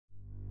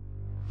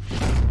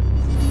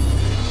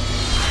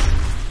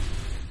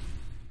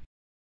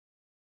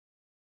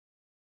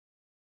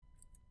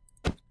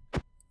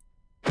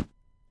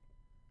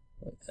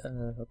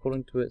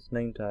according to its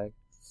name tag,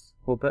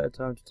 or better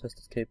time to test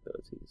its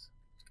capabilities.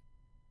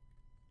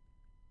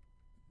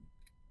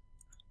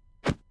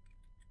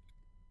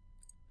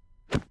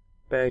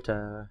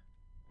 Beta,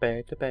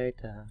 beta,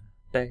 beta,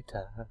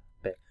 beta,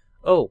 beta.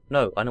 Oh,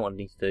 no, I know what I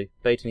need to do.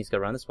 Beta needs to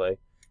go around this way,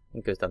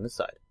 and goes down this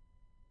side.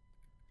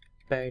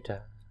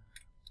 Beta.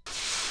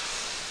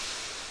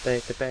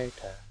 Beta,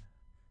 beta,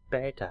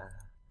 beta,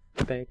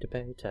 beta,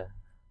 beta,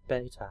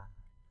 beta,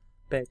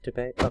 beta,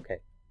 beta.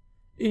 Okay.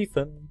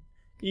 Ethan.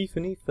 Needs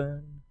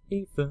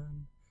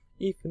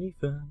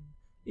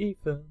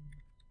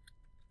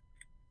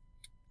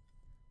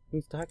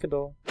to hack a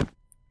door.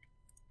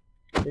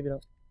 Maybe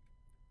not.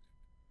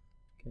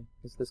 Okay,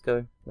 let's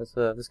go.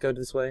 Let's go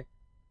this way.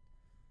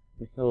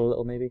 Heal a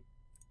little, maybe.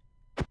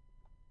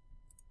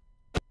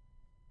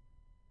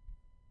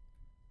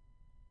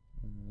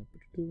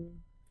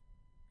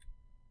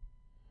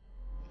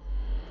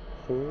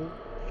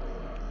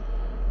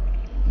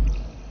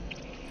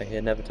 I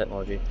hear never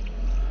technology.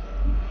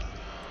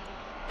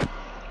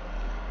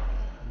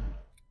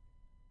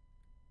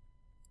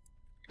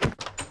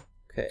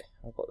 Okay,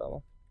 I've got that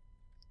one.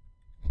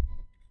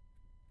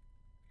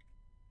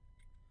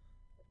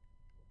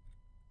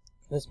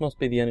 This must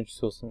be the energy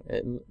source.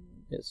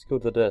 It's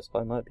skilled to the desk, but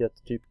I might be able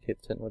to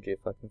duplicate the technology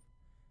if I can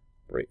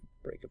break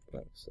a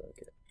blank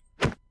circuit.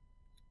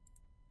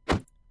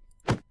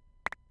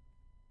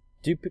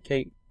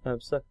 Duplicate.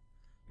 So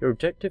your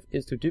objective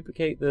is to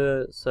duplicate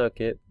the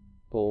circuit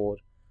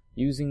board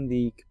using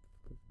the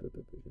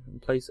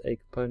place a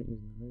component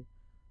using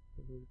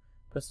the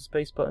press the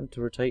space button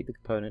to rotate the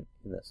component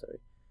if necessary.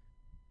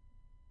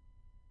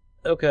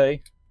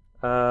 Okay.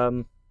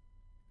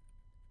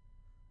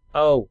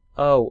 Oh,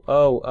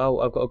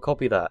 I've got to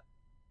copy that.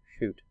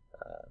 Shoot.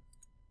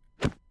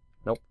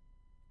 Nope.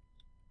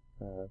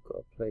 I've got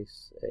to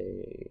place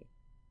a...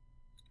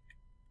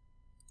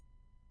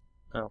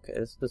 Okay,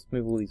 let's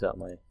move all these out of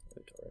my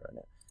inventory right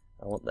now.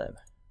 I want them.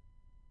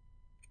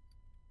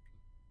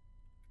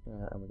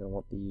 And we're going to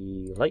want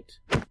the light.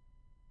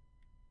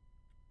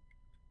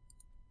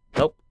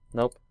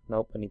 Nope,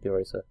 I need the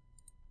eraser.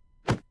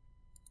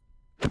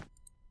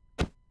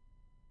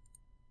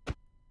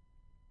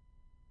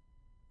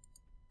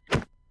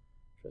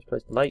 Let's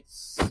place the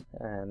lights,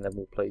 and then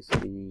we'll place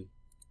the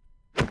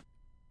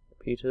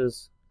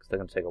repeaters, because they're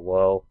going to take a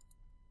while.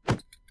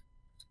 And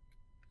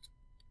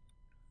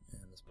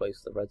let's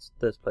place the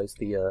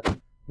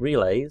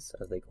relays,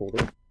 as they call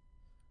them.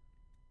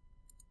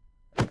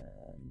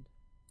 And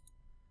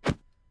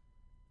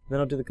then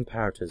I'll do the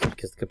comparators,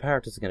 because the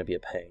comparators are going to be a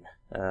pain.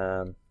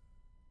 Okay,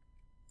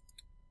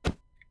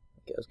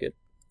 that's good.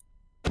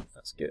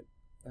 That's good.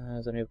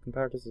 There's only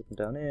comparators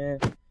down here.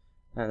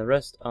 And the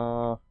rest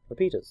are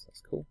repeaters.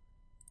 That's cool.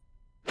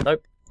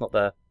 Nope, not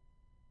there.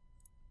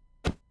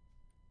 And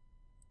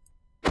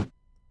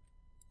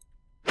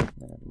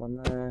one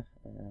there,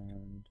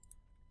 and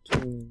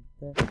two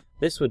there.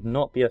 This would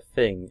not be a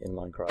thing in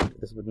Minecraft.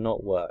 This would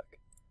not work.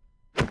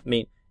 I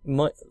mean,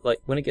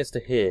 like when it gets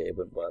to here, it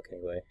wouldn't work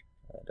anyway.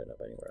 I don't know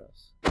about anywhere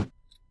else.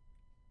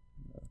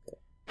 Okay.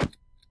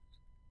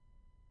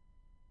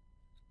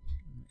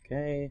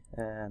 Okay,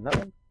 and that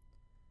one.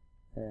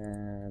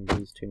 And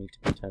these two need to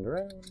be turned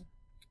around.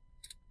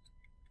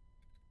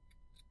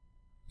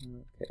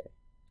 Okay.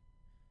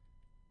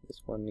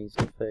 This one needs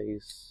to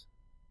face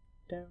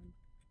down.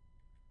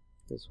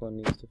 This one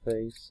needs to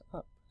face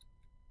up.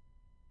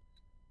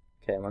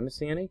 Okay, am I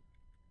missing any?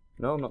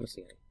 No, I'm not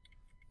missing any.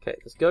 Okay,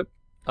 let's go.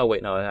 Oh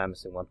wait, no, I am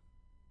missing one.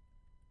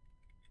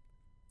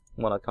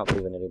 One I can't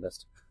believe I nearly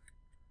missed.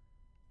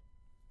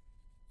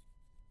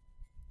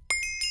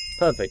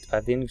 Perfect, I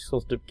have the energy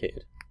source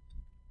duplicated.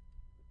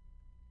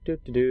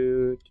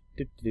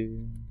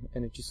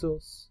 Energy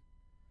source.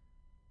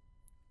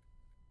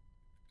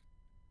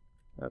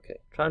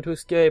 Okay, trying to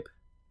escape.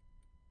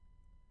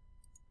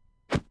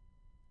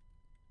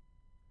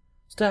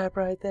 Stop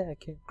right there,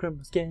 can't crimp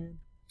my skin.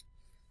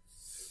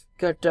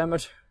 God damn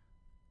it.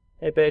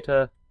 Hey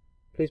Beta,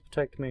 please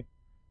protect me.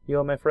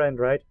 You're my friend,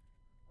 right?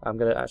 I'm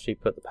gonna actually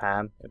put the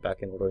Pam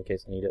back in order in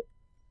case I need it.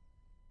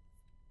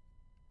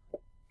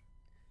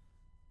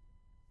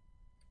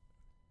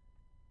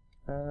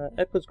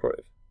 Edward's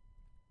Grove.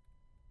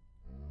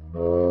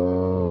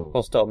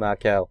 Hostile mad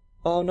cow.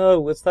 Oh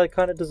no, it's that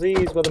kind of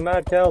disease where the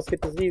mad cows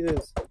get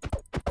diseases.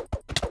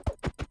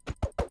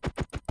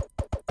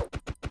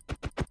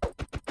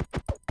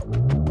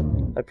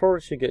 I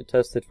probably should get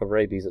tested for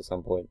rabies at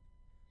some point.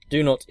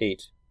 Do not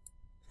eat.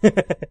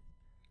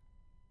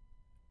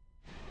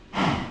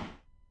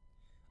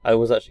 I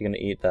was actually going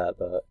to eat that,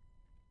 but...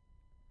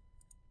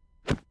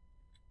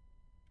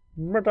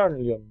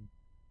 Medallion.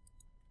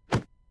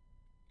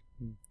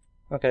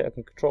 Okay, I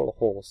can control a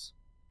horse.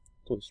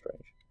 It's always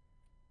strange.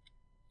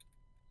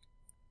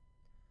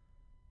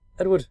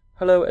 Edward!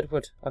 Hello,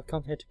 Edward. I've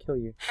come here to kill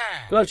you.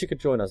 Glad you could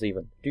join us,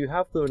 even. Do you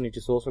have the energy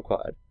source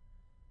required?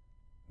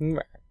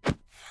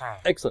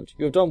 Excellent.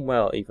 You have done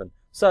well, even.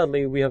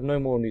 Sadly, we have no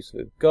more news for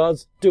you.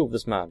 Guards, deal with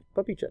this man,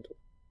 but be gentle.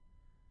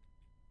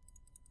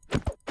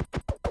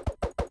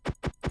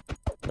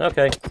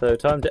 Okay, so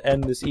time to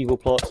end this evil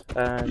plot,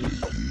 and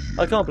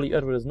I can't believe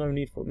Edward has no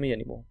need for me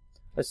anymore.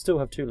 I still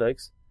have 2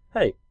 legs.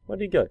 Hey, where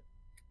did he go?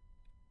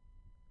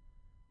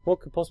 What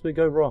could possibly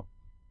go wrong?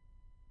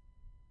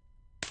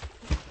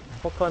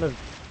 What kind of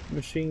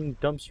machine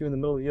dumps you in the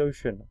middle of the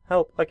ocean?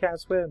 Help, I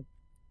can't swim.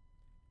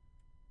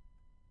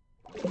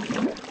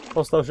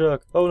 Hostile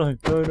shark. Oh no,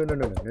 no, no, no,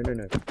 no, no, no, no,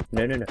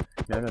 no, no, no,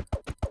 no, no.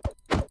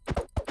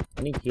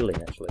 I need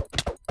healing, actually.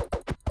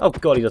 Oh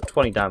god, he does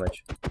 20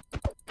 damage.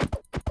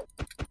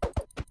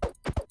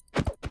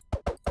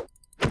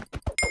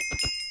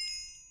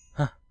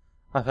 Huh.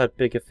 I've had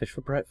bigger fish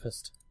for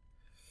breakfast.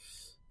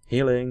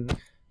 Healing,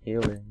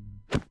 healing.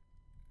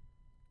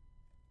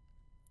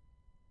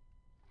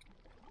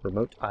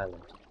 Remote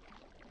island.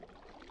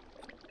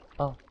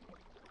 Oh.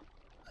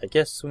 I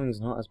guess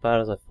swimming's not as bad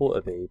as I thought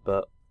it'd be,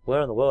 but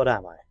where in the world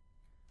am I?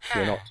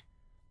 You're not.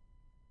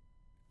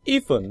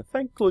 Ethan,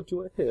 thank God you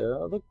are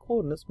here. The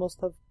coordinates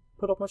must have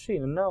put off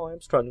machine, and now I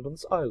am stranded on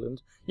this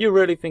island. You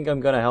really think I'm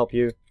going to help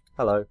you?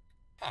 Hello.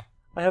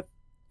 I have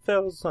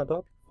failed signed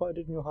up.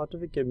 Confided in your heart to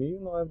forgive me,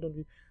 even though I have done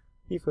you.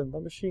 Ethan,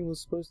 that machine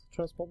was supposed to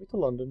transport me to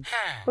London,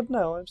 but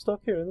now I'm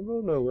stuck here in the middle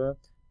of nowhere.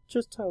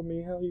 Just tell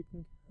me how you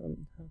can.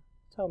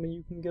 Tell me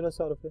you can get us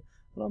out of here,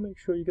 and I'll make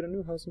sure you get a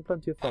new house and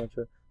plenty of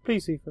furniture.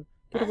 Please, Ethan,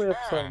 get away off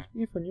this island.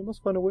 Ethan, you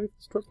must find a way off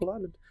this dreadful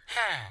island.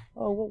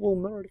 Oh, what will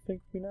Meredith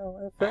think of me now?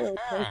 I have failed.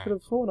 I could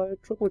have sworn I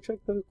had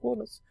triple-checked those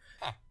coordinates.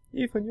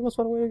 Ethan, you must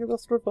find a way to get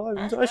this dreadful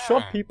island. I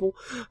shot people.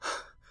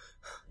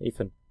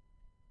 Ethan.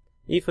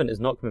 Ethan is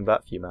not coming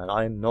back for you, man.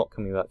 I am not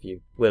coming back for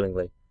you.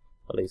 Willingly.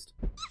 At least.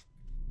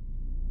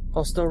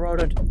 Hostile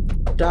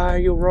rodent. Die,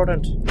 you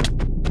rodent.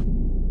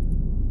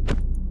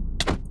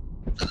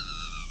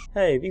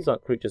 Hey, these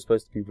aren't creatures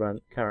supposed to be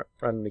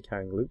randomly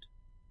carrying loot.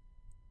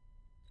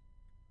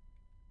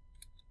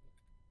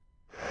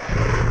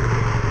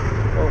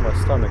 Oh, my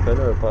stomach, I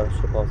know if I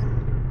should pass it.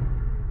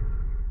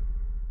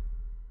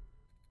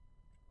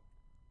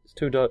 It's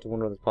too dark to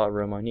wander in this part of the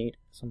room. I need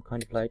some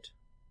kind of light.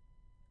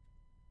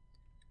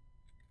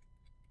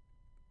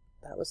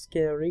 That was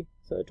scary.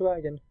 Is that a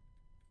dragon?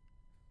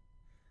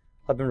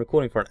 I've been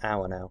recording for an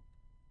hour now.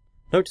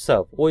 Note to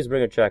self, always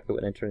bring a jacket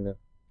when entering a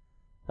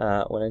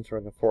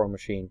foreign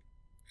machine.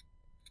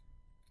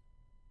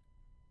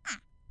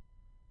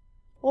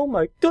 Oh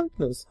my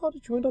goodness, how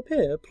did you end up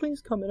here?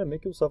 Please come in and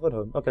make yourself at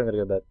home. Okay, I'm gonna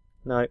go to bed.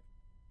 Night.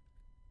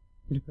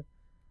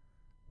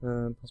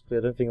 Possibly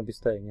I don't think I'll be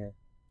staying here.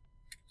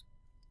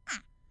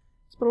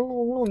 It's been a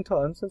long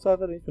time since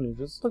I've had any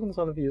furniture. Stuck in the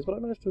sun of years, but I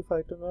managed to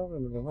effect and I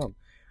remember going home.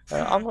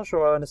 I'm not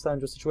sure I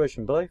understand your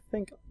situation, but I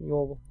think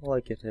you'll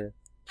like it here.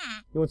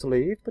 You want to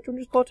leave, but you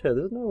just got here.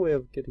 There's no way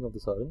of getting off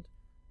this island.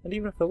 And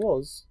even if there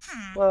was,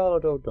 well, I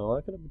don't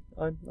know.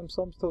 I'm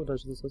still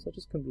attached to this house. I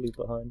just couldn't leave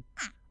behind.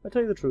 I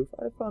tell you the truth,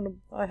 I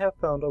have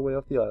found a way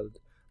off the island.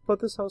 But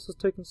this house has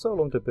taken so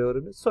long to build,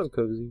 and it's so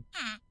cozy.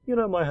 You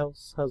know, my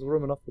house has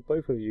room enough for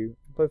both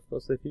of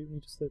us, if you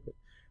need to sleep it.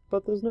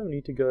 But there's no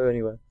need to go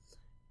anywhere,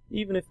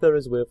 even if there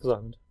is a way off this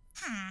island.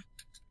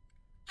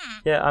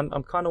 Yeah,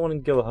 I'm kind of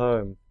wanting to go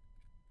home.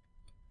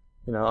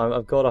 You know,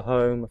 I've got a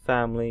home, a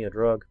family, a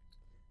drug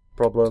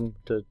problem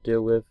to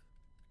deal with.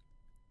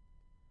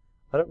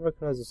 I don't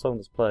recognise the song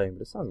that's playing,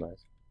 but it sounds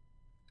nice.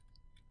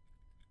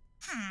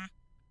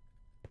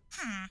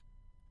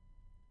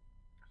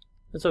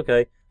 It's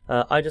okay.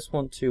 I just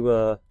want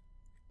to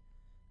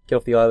get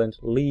off the island,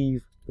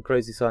 leave the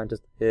crazy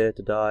scientist here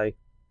to die.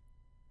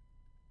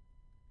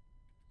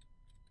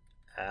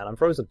 And I'm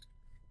frozen.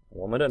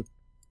 What am I doing?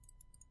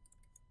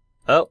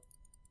 Oh.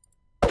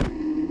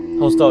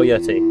 Hostile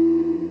Yeti.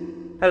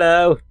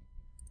 Hello.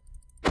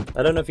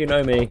 I don't know if you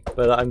know me,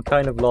 but I'm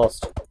kind of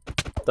lost.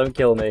 Don't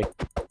kill me.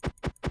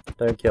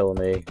 Don't kill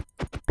me.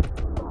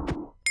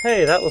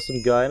 Hey, that was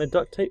some guy in a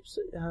duct tape.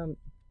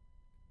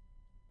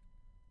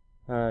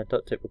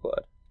 Duct tape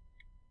required.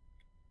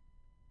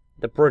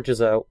 The bridge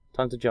is out.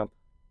 Time to jump.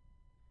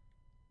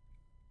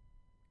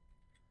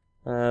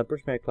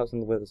 Bridge may collapse in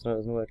the way of the snow.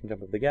 There's no way I can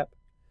jump over the gap.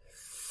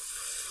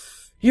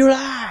 You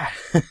lie!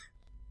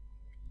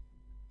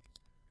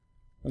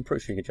 I'm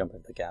pretty sure you can jump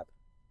over the gap.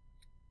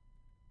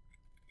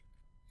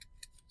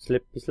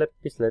 Slippy,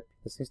 slippy, slip.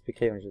 There seems to be a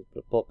cave which is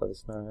blocked by the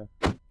snow.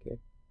 Okay.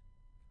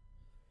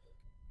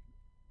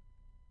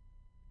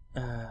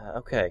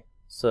 Okay,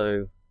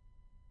 so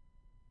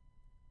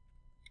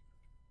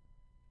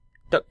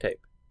duct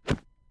tape.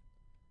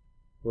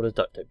 What is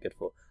duct tape good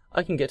for?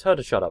 I can get her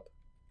to shut up.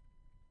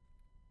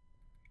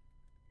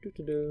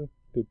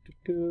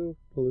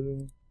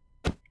 Balloon.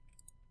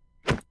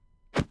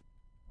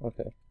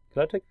 Okay,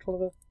 can I take control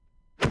of her?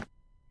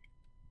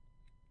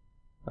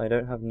 I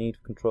don't have need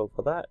of control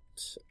for that.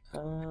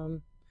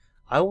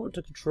 I want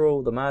to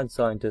control the mad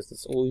scientist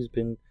that's always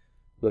been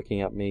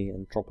looking at me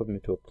and drop him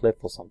into a cliff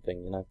or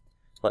something, you know?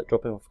 Like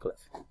drop him off a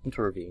cliff,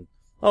 into a ravine.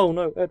 Oh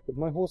no, Edward,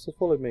 my horse has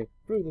followed me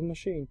through the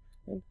machine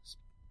and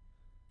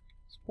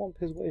swamp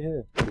his way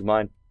here. He's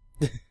mine.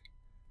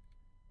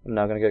 I'm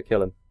now gonna go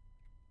kill him.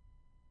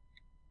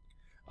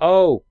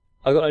 Oh!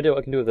 I got an idea what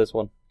I can do with this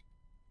one.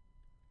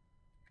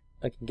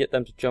 I can get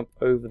them to jump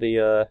over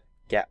the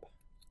gap.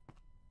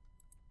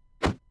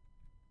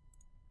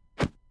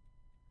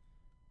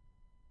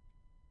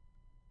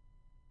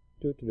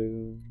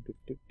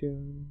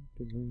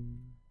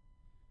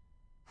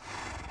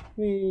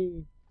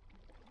 Whee!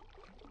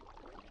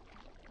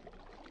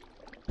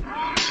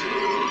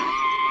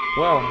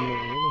 Wow, I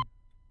really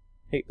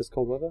hate this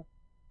cold weather.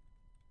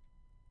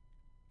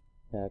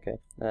 Yeah, okay.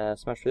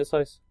 Smash through this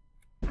ice.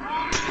 This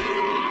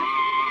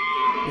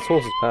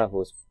horse is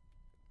powerful.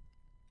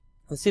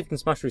 Let's see if we can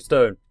smash through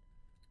stone.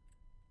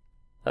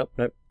 Oh,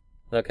 nope.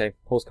 Okay,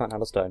 horse can't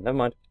handle stone. Never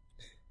mind.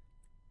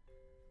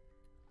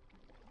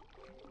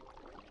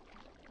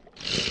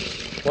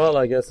 Well,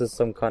 I guess there's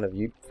some kind of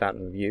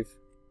fountain of youth.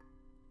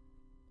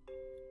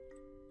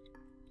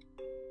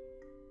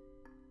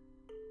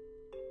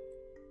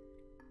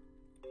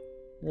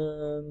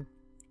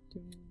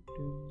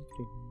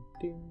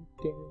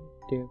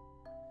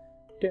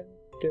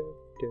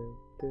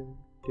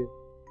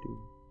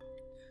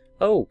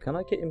 Oh, can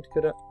I get him to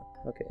go down?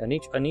 Okay, I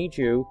need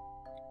you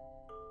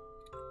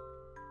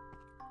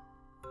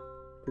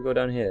to go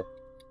down here,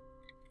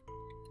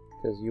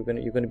 because you're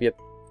gonna be a.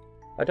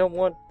 I don't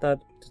want that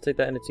to take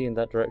that entity in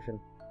that direction.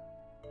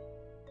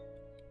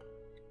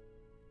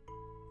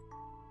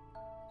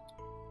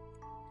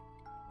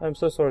 I'm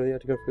so sorry that you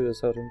had to go through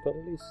this, Elton, but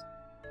at least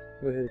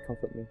you're here to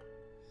comfort me.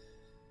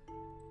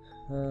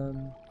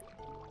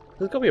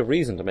 There's got to be a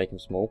reason to make him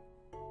small.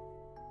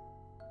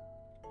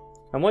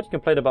 And why'd you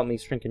complain about me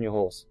shrinking your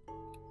horse?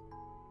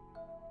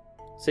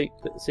 See,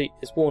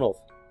 it's worn off.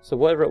 So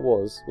whatever it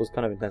was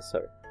kind of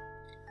unnecessary.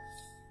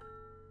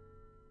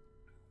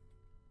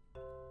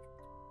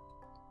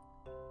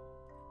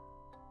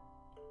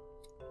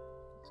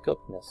 It's got to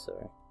be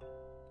necessary.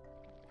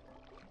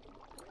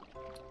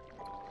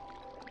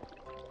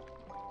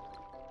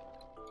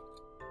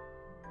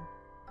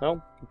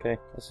 Oh, okay.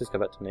 Let's just go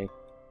back to me.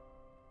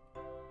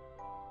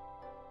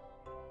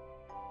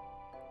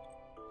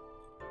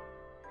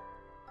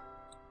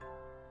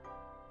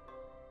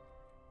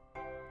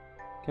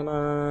 Come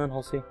on,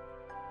 horsey.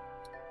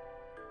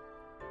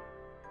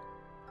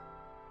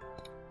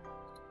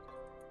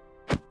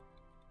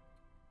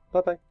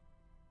 Bye-bye.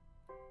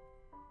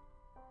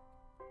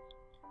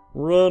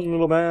 Run,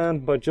 little man,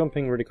 by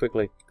jumping really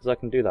quickly, because I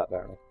can do that,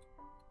 apparently.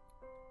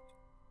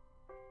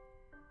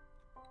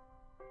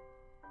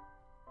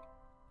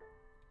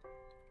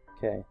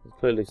 Okay, there's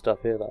clearly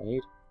stuff here that I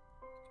need.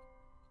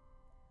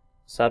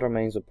 Sad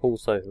remains of Paul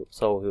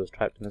Soul who was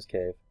trapped in this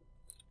cave.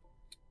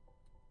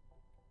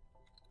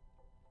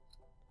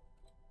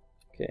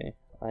 Okay,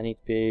 I need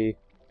to be...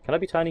 Can I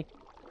be tiny?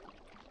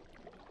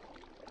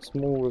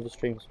 Small river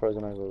streams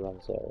frozen over around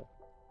this area.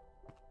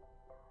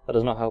 That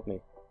does not help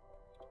me.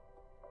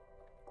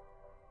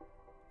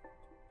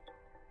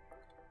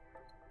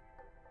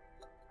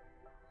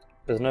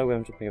 There's no way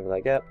I'm jumping over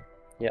that gap.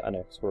 Yeah, I know,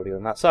 it's already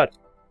on that side.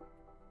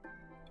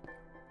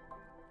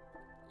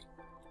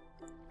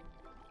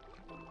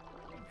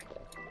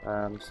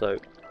 So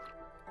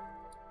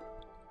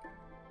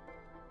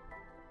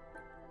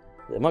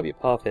there might be a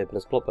path here, but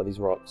it's blocked by these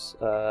rocks.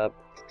 Yeah,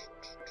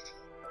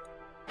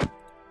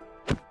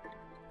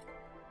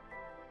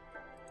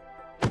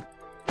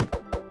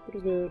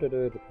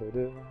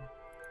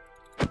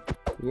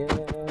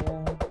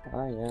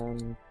 I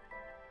am.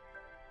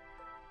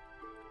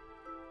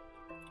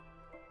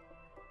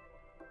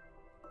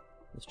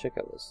 Let's check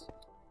out this.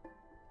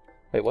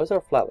 Wait, why is there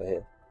a flower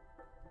here?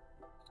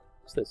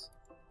 What's this?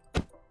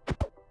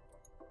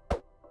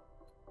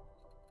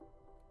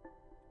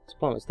 This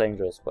plant is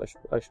dangerous, but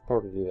I should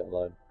probably leave it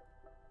alone.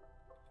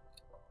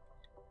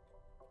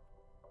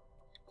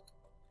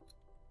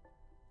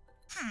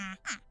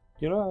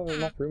 You know, I have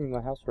enough room in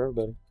my house for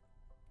everybody.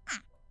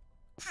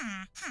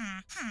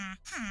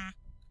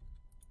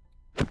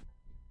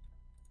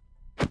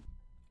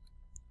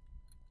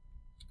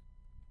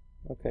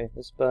 Okay,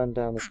 let's burn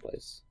down this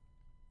place.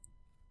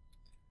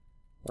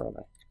 Where am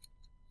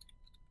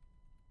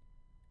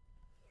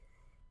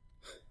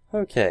I?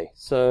 Okay,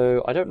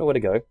 so I don't know where to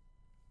go.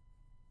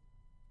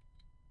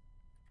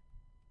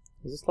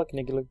 Is this like an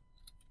igloo?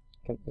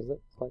 Is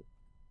it like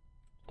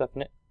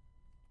definite?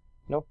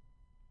 No.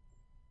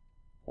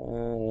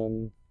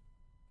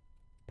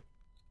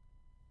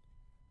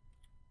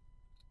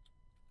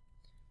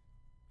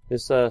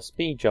 This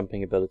speed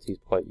jumping ability is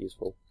quite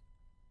useful.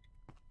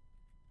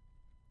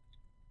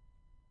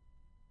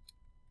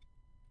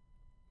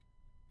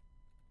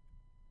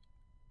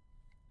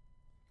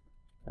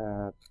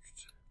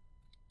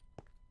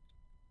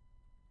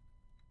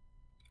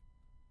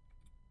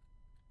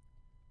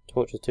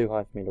 Torch is too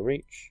high for me to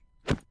reach.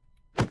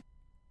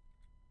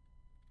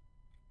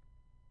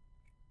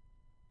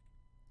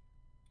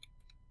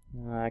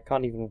 I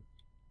can't even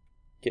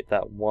get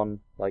that one,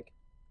 like...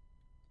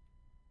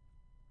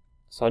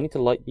 So I need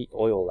to light the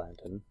oil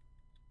lantern.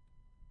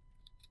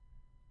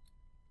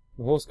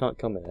 The horse can't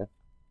come here.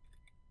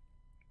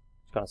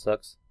 Which kinda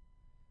sucks.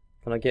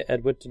 Can I get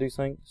Edward to do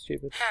something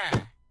stupid?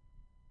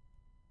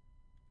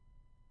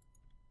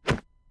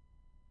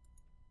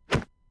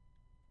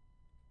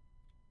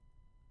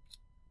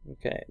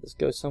 Okay, let's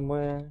go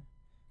somewhere.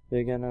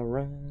 We're gonna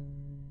ride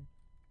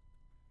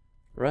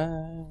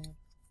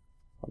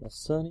on a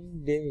sunny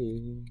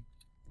day.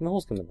 Can the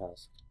horse come in the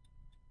house?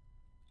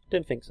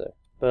 Didn't think so,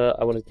 but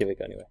I wanted to give it a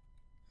go anyway.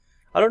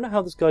 I don't know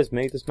how this guy's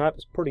made this map.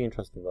 It's pretty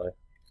interesting though.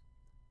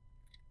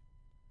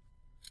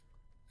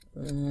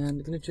 And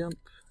I'm gonna jump.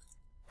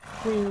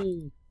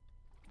 Whee!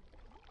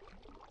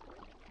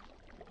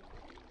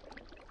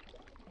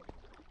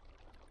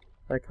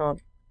 I can't.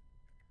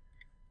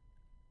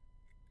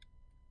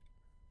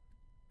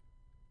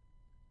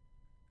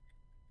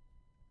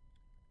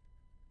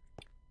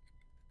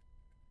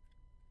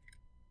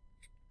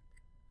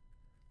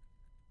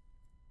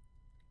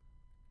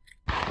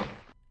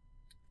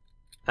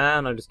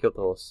 And I just killed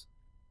the horse.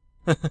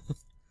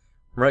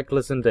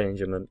 Reckless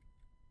endangerment.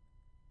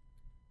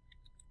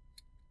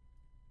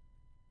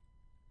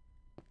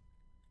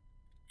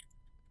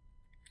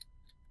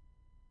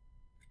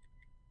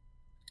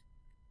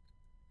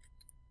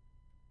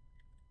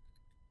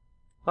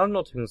 I'm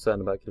not too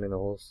concerned about killing the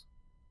horse.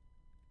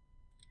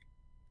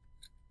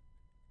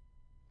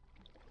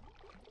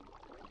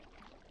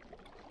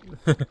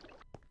 And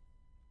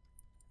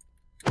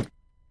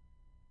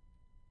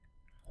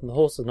the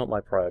horse is not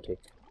my priority.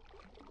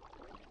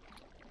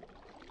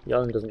 The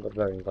island doesn't look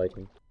very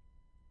inviting.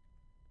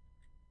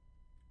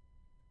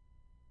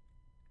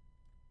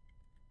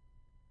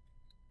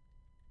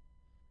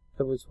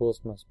 Edward's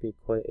horse must be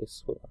quite a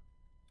swimmer.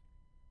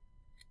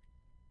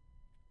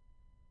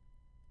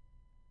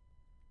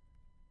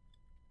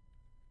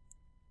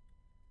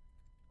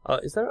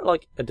 Is there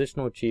like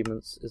additional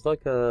achievements? Is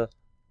like a...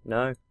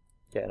 No?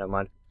 Yeah, never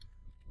mind.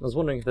 I was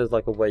wondering if there's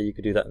like a way you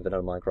could do that in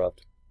vanilla Minecraft.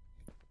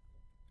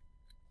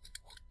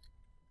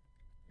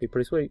 Be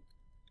pretty sweet.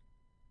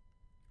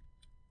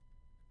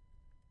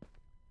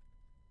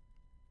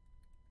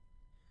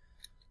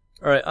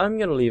 Alright, I'm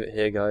going to leave it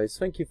here, guys.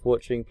 Thank you for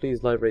watching.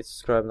 Please like, rate,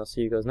 subscribe, and I'll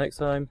see you guys next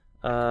time.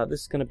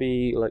 This is going to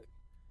be, like...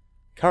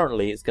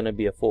 Currently, it's going to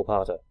be a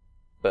 4-parter.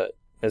 But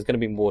there's going to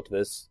be more to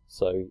this,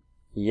 so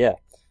yeah.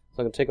 So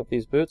I'm going to take off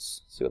these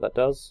boots, see what that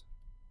does.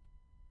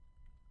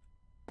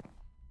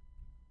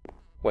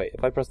 Wait,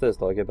 if I press this,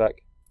 do I get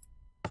back?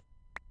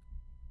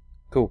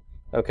 Cool.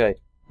 Okay,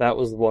 that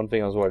was the one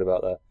thing I was worried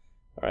about there.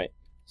 Alright,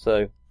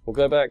 so we'll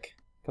go back,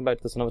 come back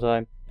to this another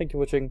time. Thank you for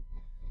watching.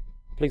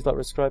 Please like,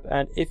 subscribe,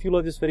 and if you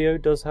like this video,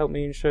 it does help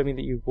me and show me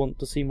that you want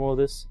to see more of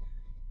this.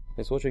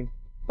 Thanks for watching.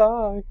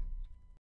 Bye!